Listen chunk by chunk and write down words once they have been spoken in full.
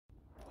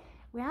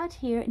We're out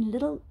here in a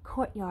little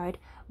courtyard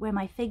where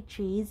my fig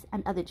trees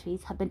and other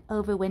trees have been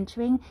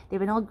overwintering. They've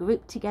been all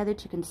grouped together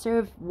to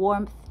conserve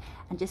warmth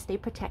and just stay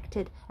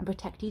protected and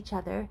protect each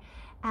other.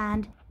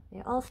 And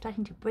they're all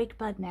starting to break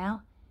bud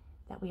now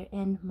that we're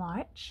in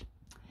March.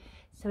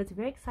 So it's a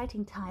very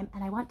exciting time,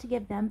 and I want to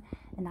give them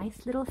a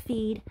nice little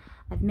feed.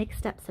 I've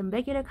mixed up some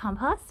regular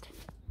compost.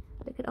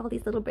 Look at all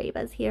these little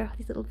brevas here,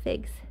 these little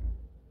figs.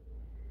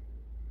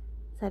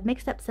 So I've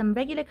mixed up some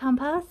regular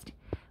compost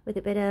with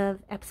a bit of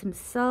Epsom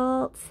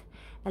salt,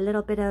 a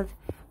little bit of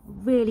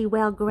really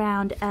well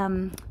ground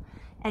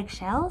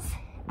eggshells,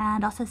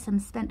 and also some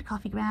spent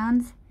coffee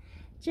grounds,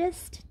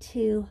 just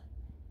to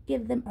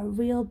give them a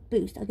real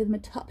boost. I'll give them a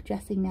top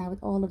dressing now with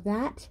all of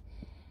that,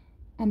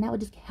 and that will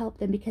just help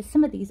them because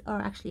some of these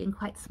are actually in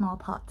quite small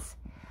pots,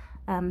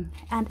 and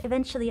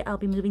eventually I'll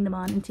be moving them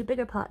on into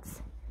bigger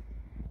pots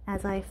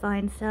as I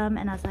find some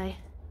and as I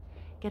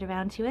get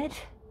around to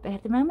it. But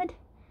at the moment,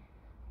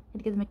 I'm going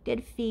to give them a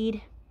good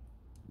feed,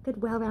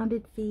 good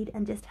well-rounded feed,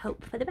 and just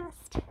hope for the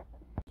best.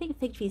 I think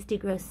fig trees do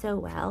grow so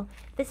well.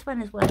 This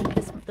one is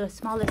the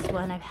smallest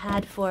one I've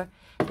had for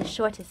the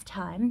shortest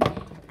time,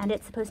 and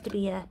it's supposed to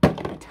be a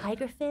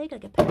tiger fig,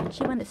 like a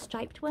peachy one, the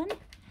striped one.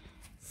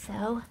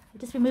 So I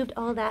just removed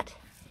all that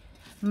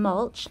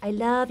mulch. I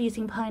love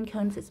using pine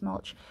cones as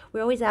mulch.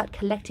 We're always out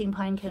collecting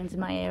pine cones in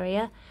my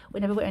area.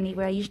 Whenever we're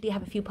anywhere, I usually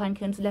have a few pine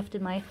cones left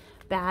in my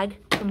bag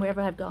from wherever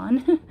I've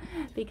gone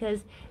because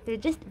they're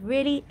just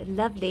really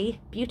lovely,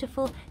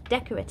 beautiful,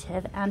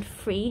 decorative, and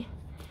free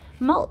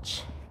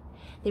mulch.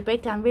 They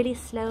break down really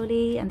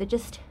slowly, and I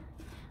just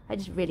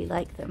really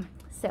like them.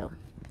 So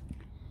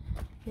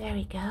there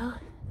we go.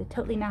 They're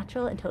totally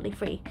natural and totally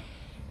free.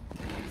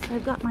 So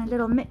I've got my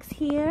little mix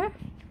here.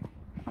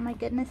 Oh my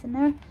goodness, in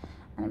there.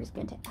 And I'm just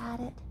going to add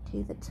it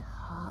to the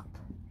top.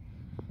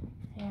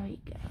 There we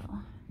go.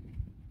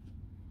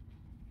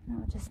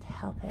 And I'll just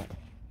help it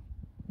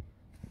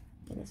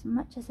get as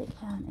much as it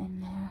can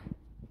in there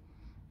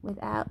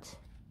without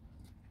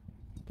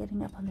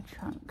getting up on the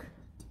trunk.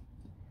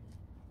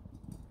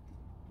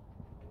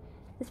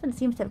 This one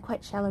seems to have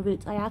quite shallow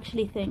roots. I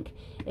actually think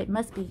it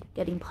must be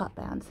getting pot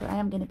bound, so I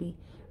am going to be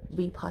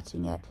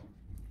repotting it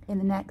in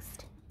the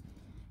next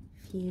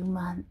few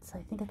months.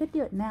 I think I could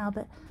do it now,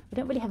 but I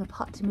don't really have a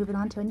pot to move it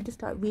onto. I need to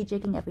start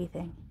rejigging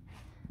everything.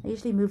 I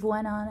usually move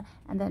one on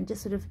and then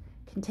just sort of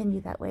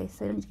continue that way,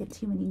 so I don't need to get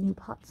too many new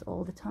pots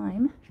all the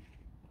time.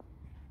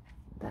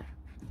 But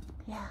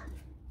yeah,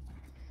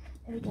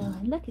 there we go.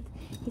 And look,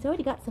 he's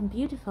already got some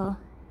beautiful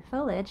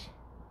foliage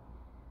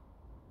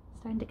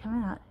starting to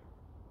come out.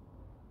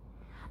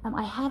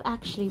 I have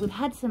actually, we've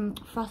had some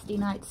frosty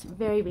nights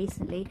very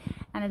recently,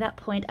 and at that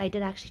point I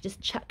did actually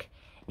just chuck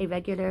a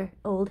regular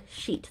old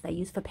sheet that I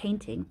use for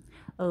painting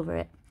over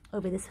it,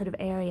 over this sort of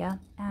area,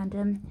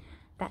 and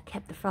that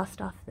kept the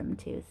frost off them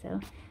too, so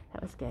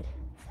that was good.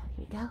 So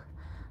here we go.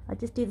 I'll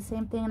just do the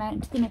same thing, and I'm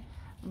just going to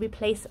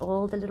replace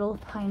all the little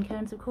pine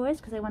cones, of course,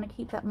 because I want to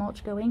keep that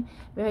mulch going.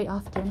 Very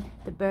often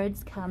the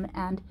birds come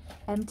and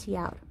empty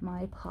out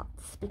my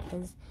pots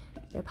because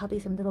there are probably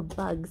some little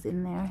bugs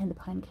in there in the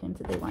pine cones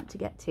that they want to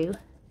get to,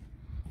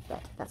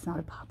 but that's not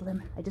a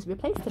problem. I just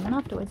replace them and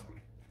afterwards.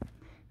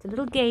 It's a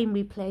little game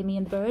we play, me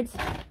and the birds.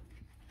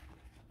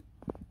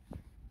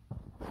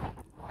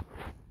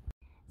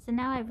 So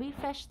now I've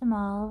refreshed them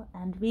all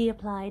and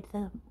reapplied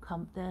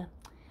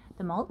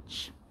the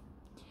mulch,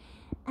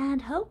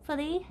 and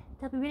hopefully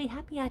they'll be really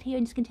happy out here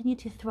and just continue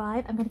to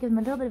thrive. I'm going to give them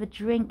a little bit of a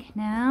drink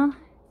now,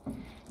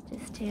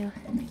 just to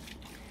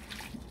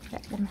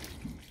let them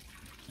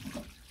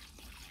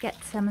get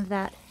some of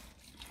that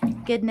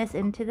goodness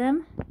into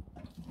them.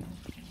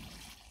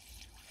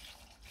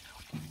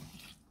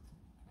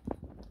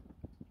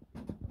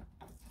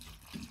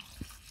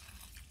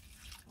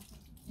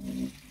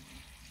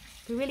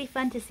 It's really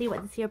fun to see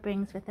what this year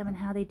brings with them and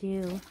how they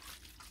do.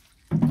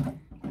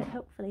 But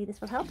hopefully this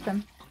will help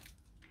them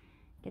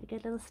get a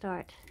good little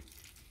start.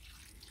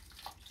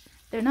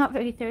 They're not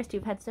very thirsty.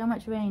 We've had so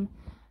much rain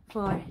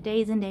for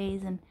days and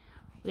days, and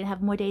we're going to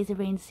have more days of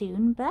rain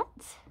soon,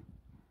 but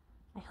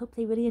I hope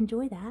they really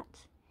enjoy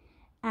that.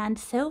 And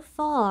so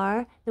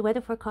far, the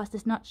weather forecast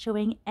is not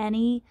showing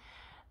any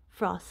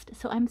frost,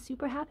 so I'm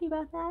super happy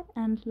about that,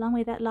 and long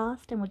may that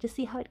last, and we'll just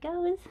see how it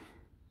goes.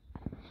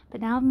 But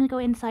now I'm going to go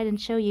inside and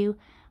show you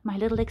my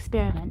little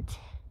experiment.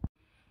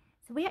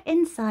 So we are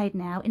inside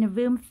now in a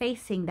room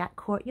facing that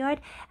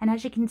courtyard, and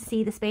as you can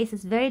see, the space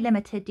is very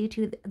limited due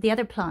to the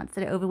other plants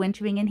that are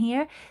overwintering in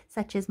here,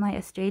 such as my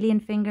Australian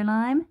finger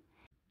lime.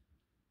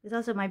 There's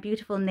also my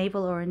beautiful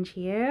navel orange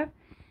here,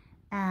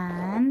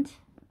 and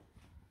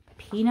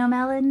Pinot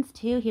melons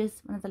too.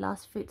 Here's one of the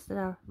last fruits that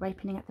are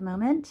ripening at the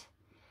moment.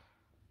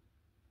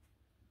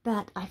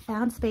 But I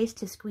found space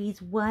to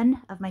squeeze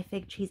one of my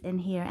fig trees in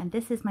here, and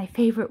this is my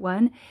favorite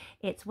one.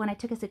 It's one I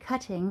took as a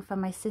cutting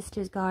from my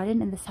sister's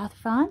garden in the south of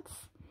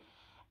France,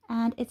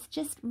 and it's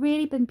just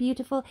really been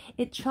beautiful.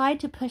 It tried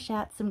to push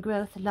out some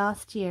growth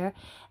last year,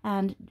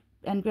 and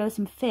and grow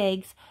some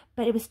figs,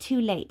 but it was too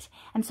late.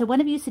 And so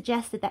one of you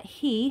suggested that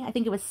he, I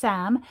think it was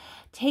Sam,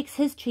 takes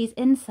his trees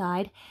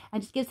inside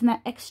and just gives them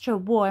that extra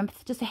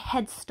warmth, just a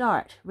head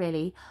start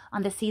really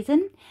on the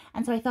season.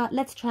 And so I thought,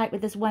 let's try it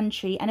with this one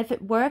tree, and if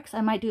it works,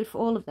 I might do it for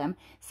all of them.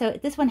 So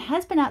this one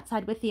has been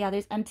outside with the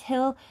others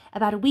until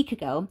about a week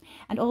ago,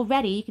 and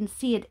already you can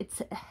see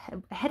it's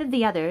ahead of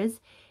the others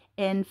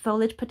in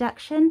foliage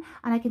production,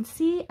 and I can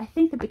see, I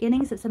think, the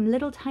beginnings of some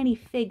little tiny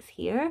figs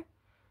here,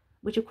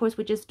 which of course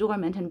were just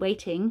dormant and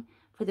waiting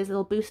for this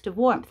little boost of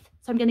warmth.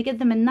 So I'm going to give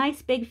them a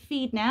nice big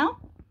feed now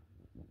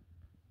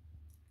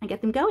and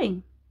get them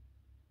going.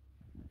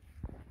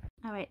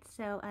 All right,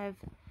 so I've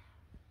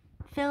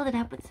filled it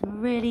up with some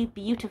really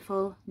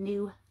beautiful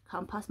new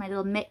compost, my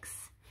little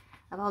mix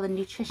of all the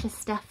nutritious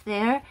stuff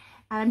there.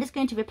 And I'm just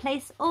going to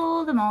replace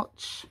all the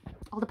mulch,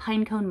 all the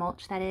pine cone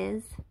mulch that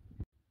is.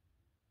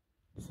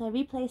 So I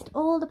replaced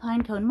all the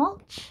pine cone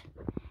mulch,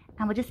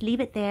 and we'll just leave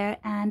it there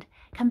and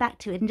come back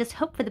to it and just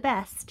hope for the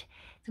best.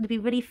 It's going to be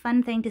a really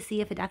fun thing to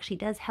see if it actually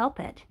does help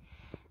it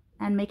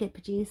and make it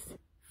produce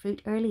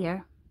fruit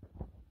earlier.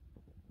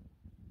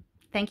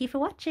 Thank you for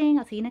watching.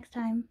 I'll see you next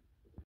time.